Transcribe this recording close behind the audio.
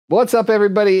What's up,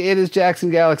 everybody? It is Jackson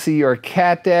Galaxy, your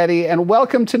cat daddy, and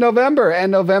welcome to November. And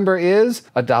November is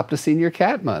Adopt a Senior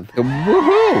Cat Month.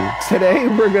 Woohoo! Today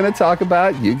we're going to talk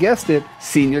about, you guessed it,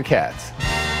 senior cats.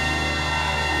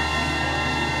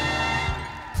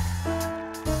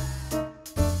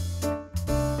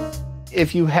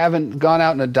 If you haven't gone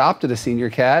out and adopted a senior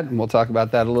cat, and we'll talk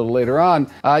about that a little later on,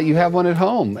 you have one at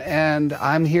home, and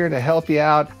I'm here to help you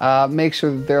out, make sure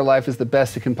that their life is the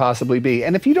best it can possibly be.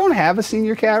 And if you don't have a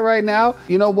senior cat right now,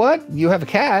 you know what? You have a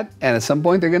cat, and at some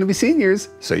point they're gonna be seniors,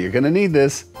 so you're gonna need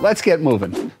this. Let's get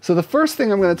moving. So the first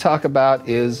thing I'm gonna talk about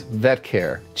is vet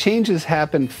care. Changes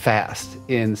happen fast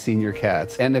in senior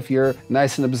cats, and if you're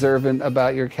nice and observant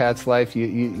about your cat's life,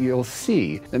 you'll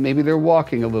see that maybe they're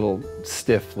walking a little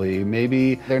stiffly, maybe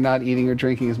they're not eating or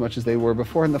drinking as much as they were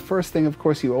before. And the first thing, of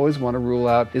course, you always want to rule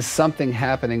out is something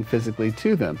happening physically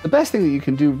to them. The best thing that you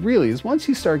can do really is once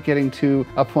you start getting to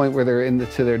a point where they're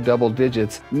into their double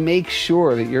digits, make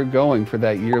sure that you're going for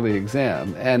that yearly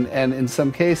exam. And in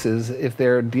some cases, if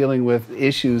they're dealing with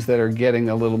issues that are getting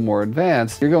a little more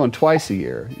advanced, you're going twice a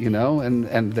year, you know?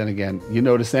 And then again, you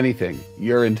notice anything,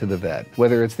 you're into the vet.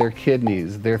 Whether it's their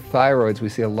kidneys, their thyroids, we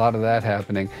see a lot of that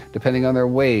happening. Depending on their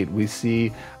weight, we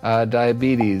see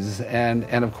diabetes, and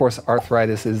of course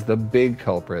arthritis is the big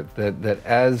culprit, that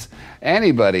as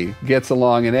anybody gets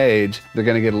along in age, they're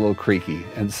going to get a little creaky.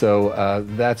 And so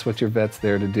that's what your vet's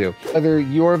there to do. Whether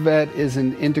your vet is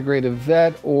an integrative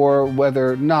vet or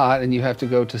whether not, and you have to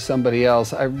go to somebody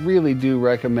else, I really do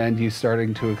recommend you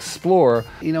starting to explore,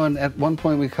 you know, and at one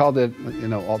point we called it, you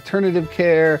know, alternative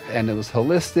care, and it was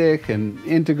holistic and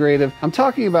integrative. I'm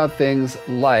talking about things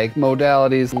like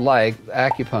modalities like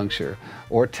acupuncture,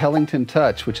 or Tellington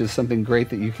Touch, which is something great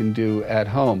that you can do at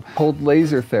home. Cold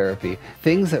laser therapy,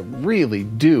 things that really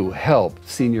do help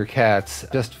senior cats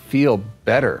just feel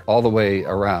better all the way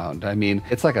around. I mean,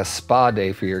 it's like a spa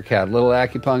day for your cat. A little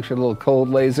acupuncture, a little cold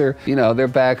laser, you know, they're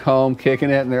back home kicking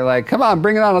it and they're like, come on,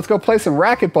 bring it on, let's go play some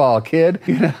racquetball, kid.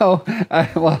 You know,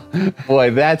 well,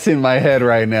 boy, that's in my head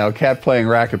right now, cat playing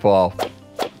racquetball.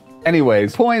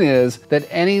 Anyways, point is that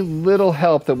any little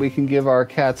help that we can give our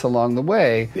cats along the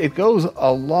way, it goes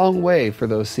a long way for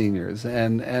those seniors.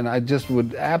 And I just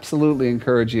would absolutely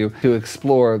encourage you to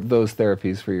explore those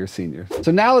therapies for your seniors. So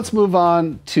now let's move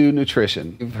on to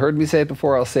nutrition. You've heard me say it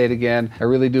before, I'll say it again. I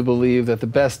really do believe that the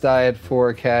best diet for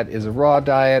a cat is a raw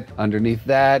diet. Underneath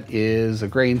that is a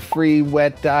grain-free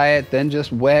wet diet, then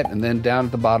just wet, and then down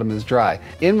at the bottom is dry.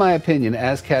 In my opinion,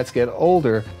 as cats get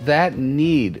older, that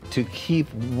need to keep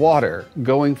water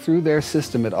going through their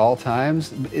system at all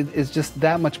times is just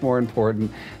that much more important.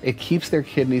 It keeps their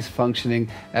kidneys functioning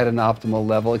at an optimal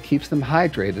level. It keeps them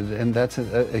hydrated, and that's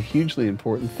a hugely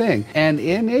important thing. And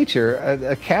in nature,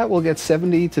 a cat will get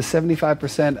 70 to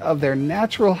 75% of their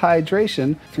natural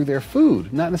hydration through their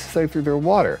food, not necessarily through their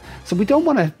water. So we don't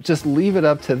want to just leave it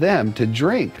up to them to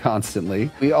drink constantly.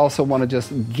 We also want to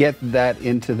just get that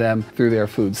into them through their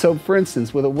food. So for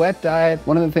instance, with a wet diet,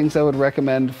 one of the things I would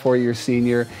recommend for your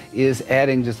senior is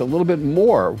adding just a little bit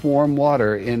more warm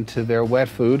water into their wet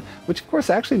food, which of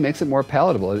course actually makes it more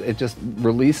palatable. It just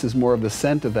releases more of the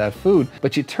scent of that food,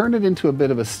 but you turn it into a bit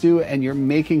of a stew and you're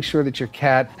making sure that your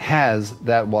cat has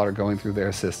that water going through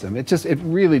their system. It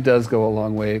really does go a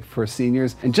long way for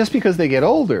seniors. And just because they get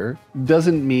older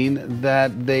doesn't mean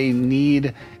that they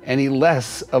need any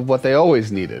less of what they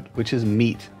always needed, which is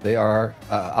meat. They are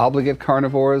obligate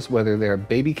carnivores, whether they're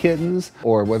baby kittens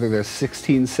or whether they're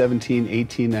 16, 17,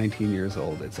 18, 19 years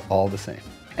old. It's all the same.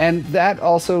 And that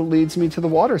also leads me to the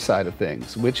water side of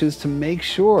things, which is to make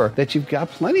sure that you've got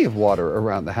plenty of water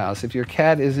around the house. If your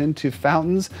cat is into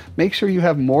fountains, make sure you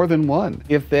have more than one.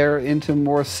 If they're into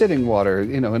more sitting water,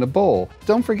 you know, in a bowl.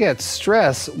 Don't forget,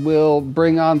 stress will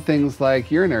bring on things like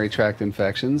urinary tract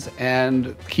infections,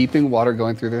 and keeping water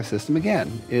going through their system, again,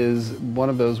 is one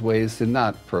of those ways to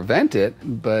not prevent it,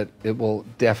 but it will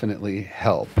definitely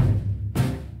help.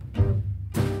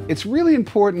 It's really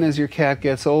important as your cat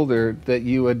gets older that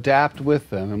you adapt with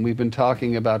them, and we've been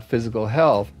talking about physical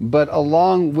health, but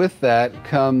along with that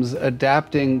comes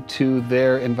adapting to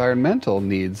their environmental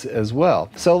needs as well.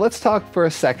 So let's talk for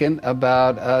a second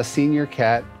about senior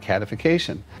cat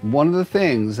catification. One of the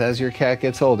things as your cat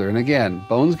gets older, and again,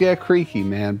 bones get creaky,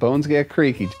 man, bones get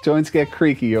creaky, joints get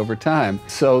creaky over time.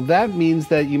 So that means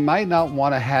that you might not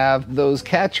want to have those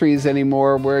cat trees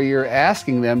anymore where you're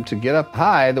asking them to get up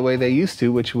high the way they used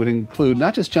to, which would include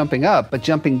not just jumping up, but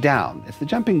jumping down. It's the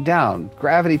jumping down,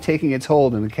 gravity taking its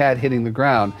hold and the cat hitting the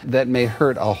ground, that may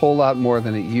hurt a whole lot more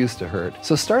than it used to hurt.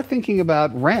 So start thinking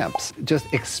about ramps.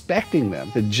 Just expecting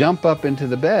them to jump up into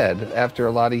the bed after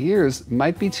a lot of years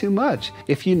might be too much.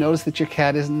 If you notice that your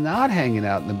cat is not hanging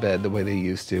out in the bed the way they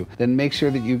used to, then make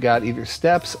sure that you got either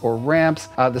steps or ramps.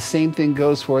 The same thing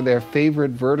goes for their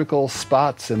favorite vertical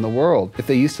spots in the world. If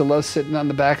they used to love sitting on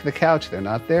the back of the couch, they're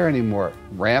not there anymore.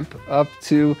 Ramp up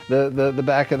to the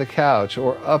back of the couch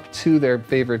or up to their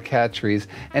favorite cat trees.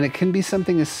 And it can be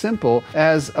something as simple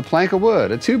as a plank of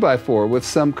wood, a 2x4 with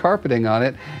some carpeting on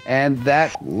it, and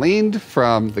that leaned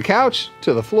from the couch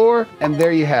to the floor, and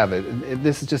there you have it.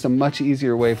 This is just a much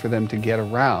easier way for them to get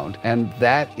around. And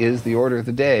that is the order of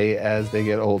the day as they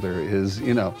get older is,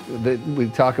 you know, we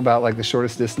talk about like the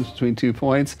shortest distance between 2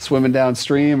 points, swimming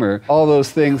downstream, or all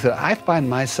those things that I find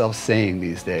myself saying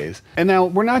these days. And now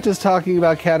we're not just talking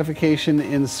about catification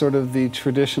in sort of the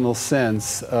traditional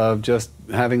sense of just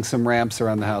having some ramps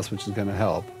around the house, which is going to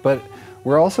help, but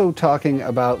we're also talking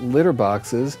about litter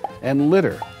boxes and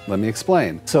litter. Let me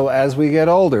explain. So as we get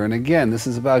older, and again, this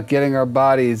is about getting our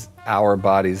bodies.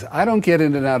 I don't get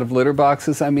in and out of litter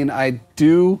boxes. I mean, I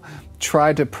do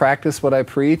try to practice what I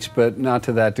preach, but not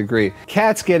to that degree.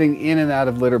 Cats getting in and out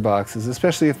of litter boxes,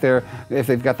 especially if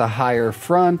they've got the higher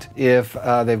front, if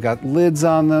they've got lids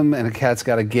on them, and a cat's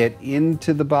got to get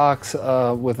into the box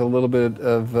with a little bit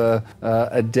of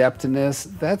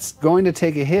adeptness, that's going to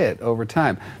take a hit over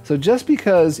time. So just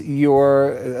because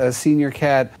your senior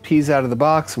cat pees out of the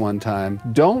box one time,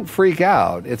 don't freak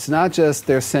out. It's not just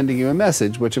they're sending you a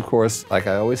message, which of course, like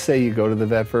I always say, you go to the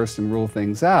vet first and rule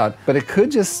things out, but it could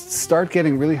just start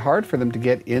getting really hard for them to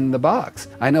get in the box.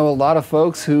 I know a lot of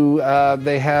folks who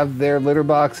they have their litter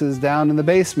boxes down in the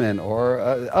basement or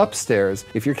upstairs.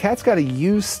 If your cat's got to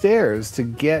use stairs to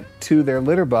get to their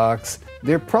litter box,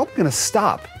 they're probably going to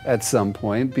stop at some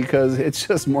point because it's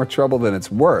just more trouble than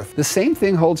it's worth. The same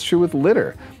thing holds true with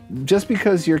litter. Just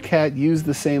because your cat used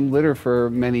the same litter for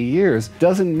many years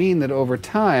doesn't mean that over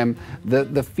time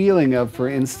the feeling of, for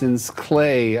instance,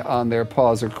 clay on their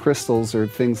paws or crystals or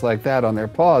things like that on their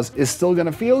paws is still going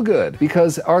to feel good,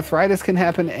 because arthritis can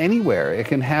happen anywhere. It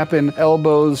can happen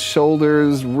elbows,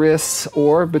 shoulders, wrists,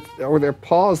 or their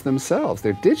paws themselves,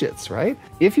 their digits, right?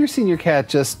 If your senior cat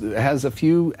just has a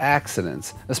few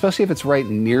accidents, especially if it's right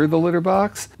near the litter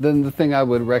box, then the thing I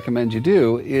would recommend you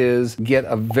do is get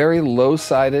a very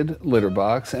low-sided litter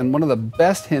box. And one of the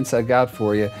best hints I got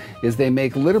for you is they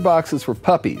make litter boxes for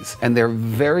puppies, and they're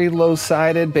very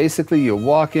low-sided. Basically, you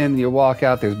walk in, you walk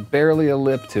out, there's barely a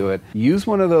lip to it. Use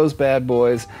one of those bad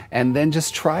boys and then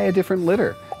just try a different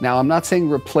litter. Now, I'm not saying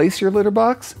replace your litter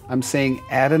box. I'm saying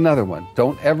add another one.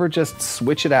 Don't ever just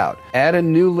switch it out. Add a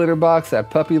new litter box,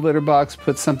 that puppy litter box,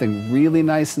 put something really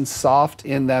nice and soft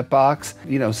in that box.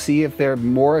 You know, see if they're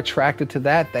more attracted to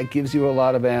that. That gives you a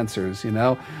lot of answers, you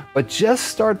know. But just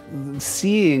start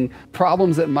seeing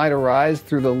problems that might arise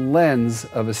through the lens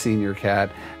of a senior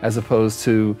cat as opposed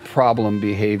to problem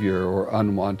behavior or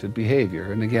unwanted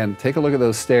behavior. And again, take a look at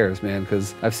those stairs, man,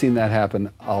 because I've seen that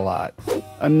happen a lot.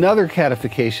 Another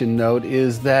catification note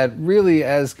is that really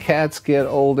as cats get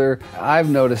older, I've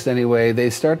noticed anyway, they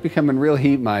start becoming real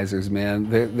heat misers, man.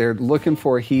 They're looking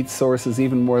for heat sources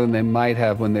even more than they might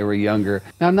have when they were younger.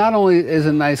 Now, not only is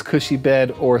a nice cushy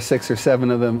bed or 6 or 7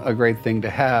 of them a great thing to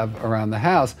have around the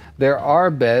house, there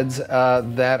are beds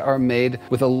that are made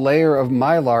with a layer of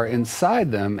mylar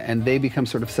inside them, and they become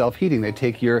sort of self-heating. They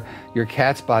take your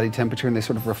cat's body temperature and they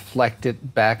sort of reflect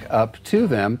it back up to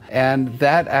them, and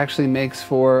that actually makes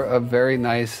for a very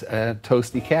nice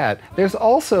toasty cat. There's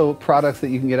also products that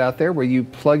you can get out there where you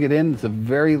plug it in. It's a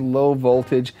very low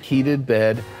voltage heated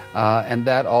bed. And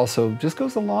that also just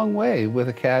goes a long way with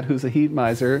a cat who's a heat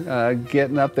miser,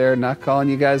 getting up there. Not calling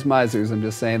you guys misers, I'm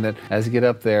just saying that as you get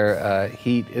up there,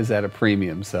 heat is at a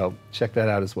premium, so check that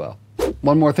out as well.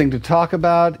 One more thing to talk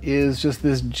about is just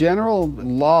this general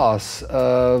loss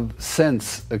of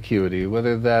sense acuity,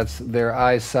 whether that's their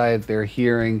eyesight, their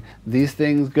hearing. These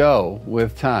things go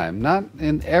with time. Not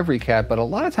in every cat, but a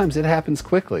lot of times it happens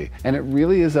quickly. And it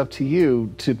really is up to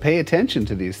you to pay attention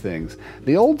to these things.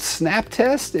 The old snap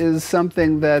test is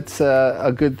something that's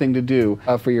a good thing to do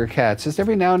for your cats. Just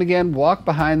every now and again, walk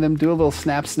behind them, do a little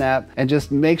snap, and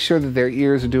just make sure that their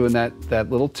ears are doing that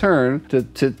little turn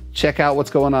to check out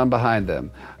what's going on behind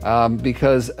them.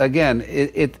 Because again,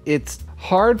 it's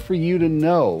hard for you to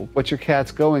know what your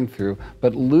cat's going through,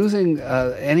 but losing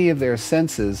any of their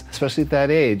senses, especially at that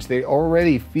age, they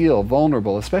already feel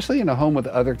vulnerable, especially in a home with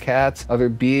other cats, other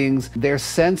beings. Their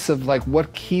sense of like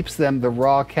what keeps them the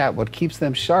raw cat, what keeps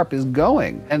them sharp is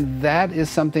going. And that is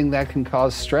something that can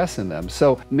cause stress in them.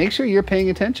 So make sure you're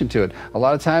paying attention to it. A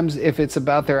lot of times if it's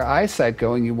about their eyesight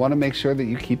going, you want to make sure that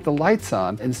you keep the lights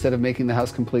on instead of making the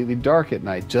house completely dark at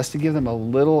night, just to give them a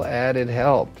little added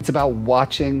help. It's about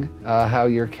watching how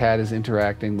your cat is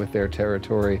interacting with their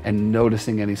territory and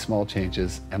noticing any small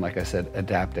changes, and like I said,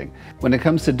 adapting. When it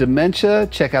comes to dementia,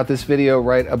 check out this video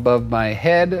right above my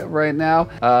head right now.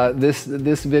 This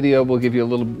video will give you a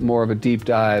little more of a deep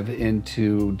dive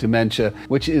into dementia,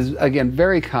 which is, again,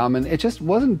 very common. It just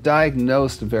wasn't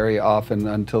diagnosed very often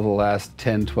until the last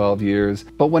 10, 12 years.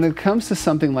 But when it comes to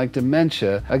something like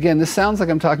dementia, again, this sounds like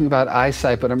I'm talking about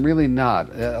eyesight, but I'm really not.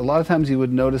 A lot of times you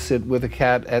would notice it with a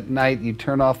cat at night. You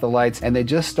turn off the lights and they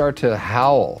just start to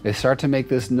howl. They start to make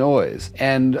this noise.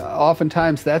 And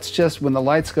oftentimes that's just when the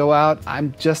lights go out,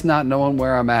 I'm just not knowing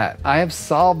where I'm at. I have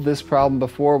solved this problem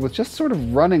before with just sort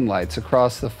of running lights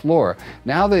across the floor.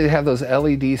 Now they have those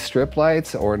LED strip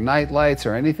lights or night lights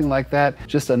or anything like that.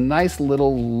 Just a nice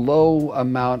little low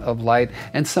amount of light.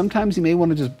 And sometimes you may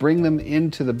want to just bring them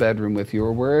into the bedroom with you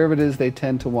or wherever it is they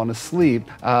tend to want to sleep,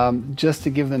 just to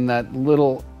give them that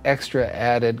little extra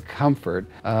added comfort,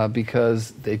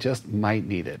 because they just might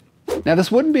need it. Now,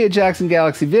 this wouldn't be a Jackson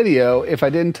Galaxy video if I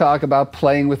didn't talk about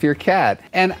playing with your cat.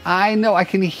 And I know I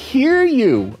can hear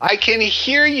you. I can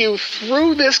hear you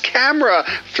through this camera,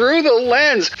 through the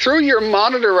lens, through your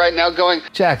monitor right now going,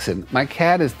 Jackson, my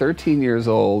cat is 13 years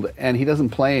old and he doesn't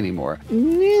play anymore.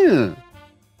 No.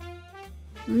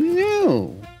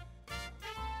 No.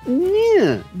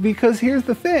 Yeah, because here's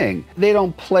the thing. They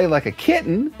don't play like a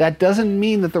kitten. That doesn't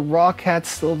mean that the raw cat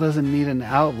still doesn't need an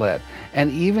outlet. And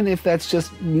even if that's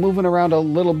just moving around a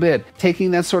little bit,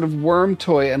 taking that sort of worm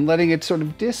toy and letting it sort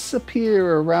of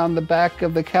disappear around the back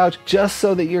of the couch, just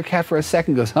so that your cat for a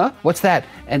second goes, huh? What's that?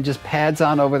 And just pads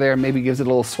on over there and maybe gives it a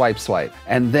little swipe.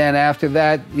 And then after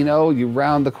that, you know, you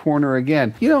round the corner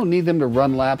again. You don't need them to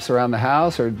run laps around the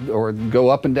house or go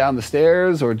up and down the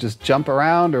stairs or just jump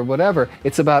around or whatever.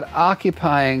 It's about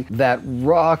occupying that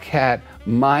raw cat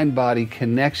mind-body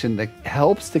connection that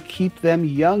helps to keep them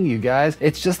young, you guys.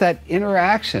 It's just that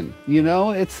interaction, you know?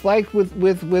 It's like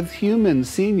with human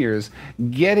seniors,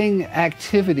 getting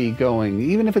activity going,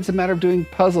 even if it's a matter of doing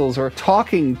puzzles or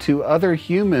talking to other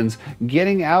humans,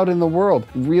 getting out in the world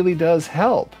really does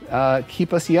help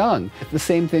keep us young. The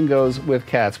same thing goes with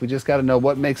cats. We just got to know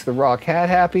what makes the raw cat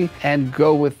happy and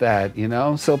go with that, you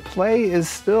know? So play is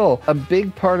still a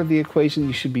big part of the equation.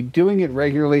 You should be doing it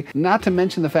regularly, not to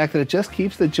mention the fact that it just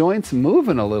keeps the joints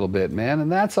moving a little bit, man, and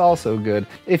that's also good.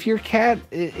 If your cat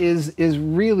is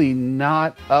really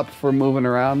not up for moving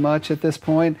around much at this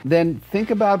point, then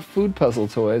think about food puzzle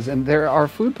toys. And there are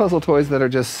food puzzle toys that are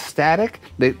just static,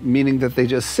 meaning that they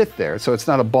just sit there. So it's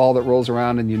not a ball that rolls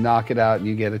around and you knock it out and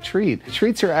you get a treat.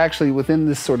 Treats are actually within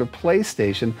this sort of play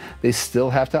station. They still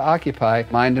have to occupy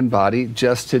mind and body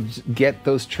just to get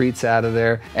those treats out of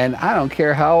there. And I don't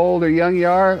care how old or young you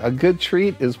are, a good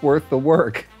treat is worth the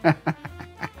work.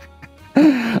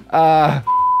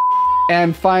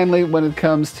 And finally, when it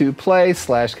comes to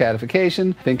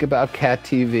play/catification, think about cat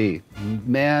TV.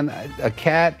 Man, a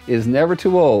cat is never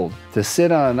too old to sit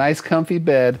on a nice comfy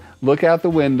bed, look out the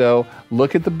window,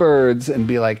 look at the birds, and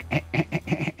be like,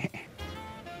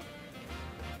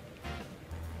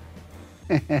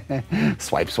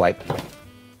 swipe.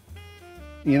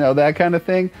 You know, that kind of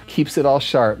thing keeps it all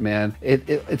sharp, man.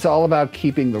 It's all about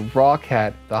keeping the raw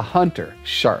cat, the hunter,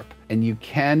 sharp. And you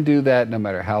can do that no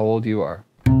matter how old you are.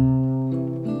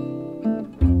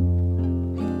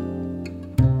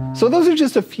 So those are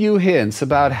just a few hints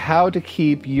about how to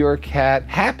keep your cat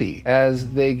happy as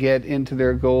they get into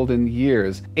their golden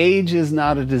years. Age is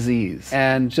not a disease.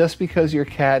 And just because your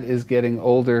cat is getting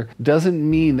older doesn't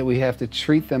mean that we have to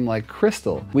treat them like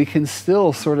crystal. We can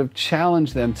still sort of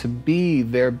challenge them to be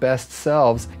their best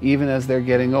selves even as they're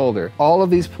getting older. All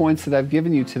of these points that I've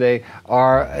given you today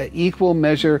are equal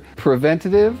measure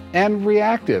preventative and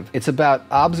reactive. It's about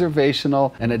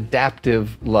observational and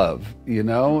adaptive love, you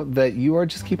know, that you are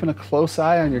just keeping a close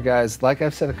eye on your guys. Like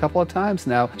I've said a couple of times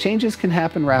now, changes can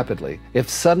happen rapidly. If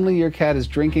suddenly your cat is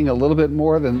drinking a little bit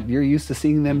more than you're used to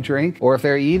seeing them drink, or if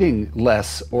they're eating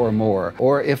less or more,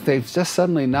 or if they've just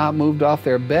suddenly not moved off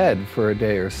their bed for a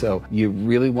day or so, you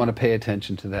really want to pay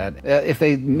attention to that. If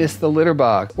they miss the litter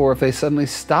box, or if they suddenly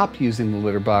stop using the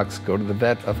litter box, go to the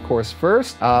vet, of course,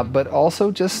 first, but also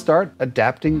just start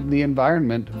adapting the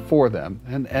environment for them.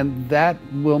 And that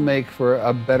will make for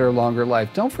a better, longer life.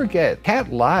 Don't forget,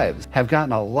 cat lives have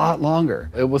gotten a lot longer.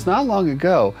 It was not long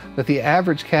ago that the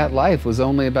average cat life was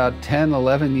only about 10,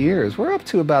 11 years. We're up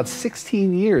to about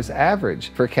 16 years average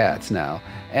for cats now.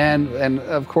 And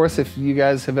of course, if you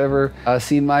guys have ever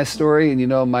seen my story and you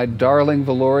know my darling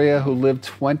Valoria, who lived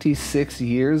 26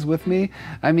 years with me,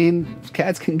 I mean,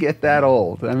 cats can get that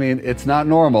old. I mean, it's not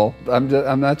normal. I'm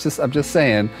just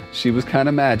saying, she was kind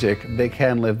of magic. They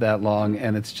can live that long,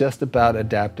 and it's just about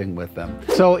adapting with them.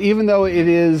 So even even though it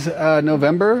is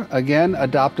November, again,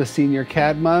 Adopt a Senior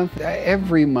Cat Month,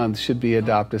 every month should be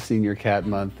Adopt a Senior Cat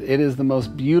Month. It is the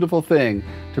most beautiful thing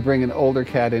to bring an older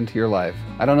cat into your life.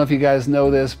 I don't know if you guys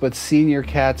know this, but senior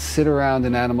cats sit around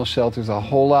in animal shelters a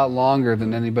whole lot longer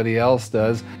than anybody else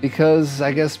does because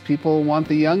I guess people want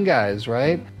the young guys,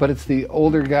 right? But it's the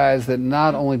older guys that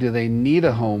not only do they need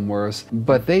a home worse,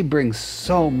 but they bring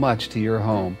so much to your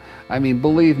home. I mean,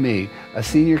 believe me, a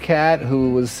senior cat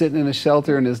who was sitting in a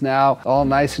shelter and is now all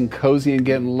nice and cozy and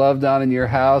getting loved on in your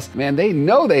house, man, they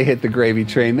know they hit the gravy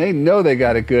train. They know they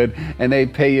got it good, and they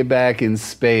pay you back in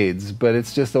spades. But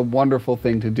it's just a wonderful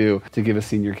thing to do to give a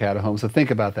senior cat a home. So think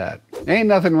about that. Ain't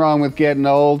nothing wrong with getting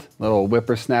old, little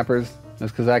whippersnappers.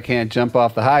 Just because I can't jump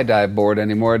off the high dive board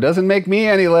anymore, it doesn't make me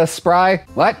any less spry.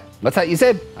 What? What's that you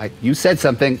said? You said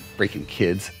something. Freaking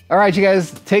kids. All right, you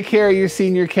guys, take care of your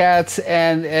senior cats,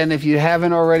 and if you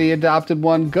haven't already adopted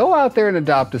one, go out there and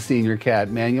adopt a senior cat,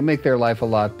 man. You'll make their life a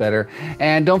lot better.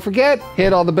 And don't forget,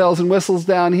 hit all the bells and whistles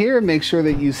down here. Make sure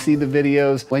that you see the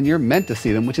videos when you're meant to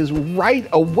see them, which is right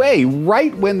away,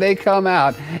 right when they come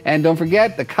out. And don't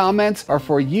forget, the comments are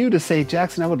for you to say,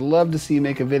 Jackson, I would love to see you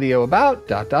make a video about ...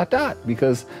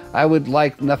 because I would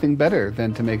like nothing better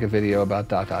than to make a video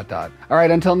about ... All right,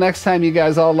 until next time, you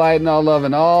guys, all light and all love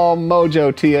and all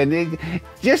mojo to you.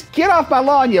 Just get off my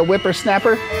lawn, you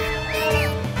whippersnapper.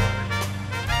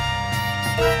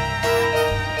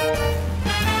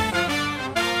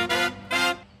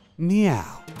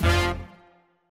 Meow.